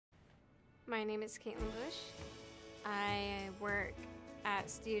My name is Kaitlyn Bush. I work at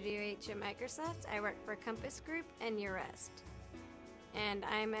Studio H at Microsoft. I work for Compass Group and Urest. And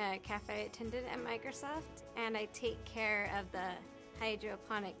I'm a cafe attendant at Microsoft, and I take care of the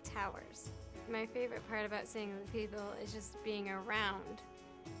hydroponic towers. My favorite part about seeing the people is just being around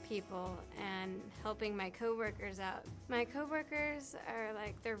people and helping my coworkers out. My coworkers are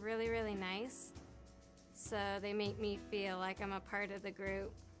they're really, really nice, so they make me feel like I'm a part of the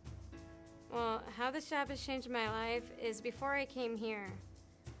group. Well, how this job has changed my life is before I came here,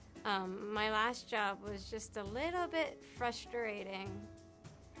 my last job was just a little bit frustrating.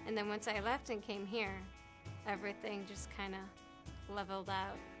 And then once I left and came here, everything just kind of leveled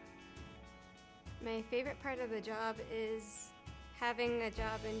out. My favorite part of the job is having a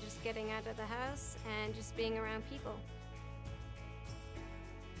job and just getting out of the house and just being around people.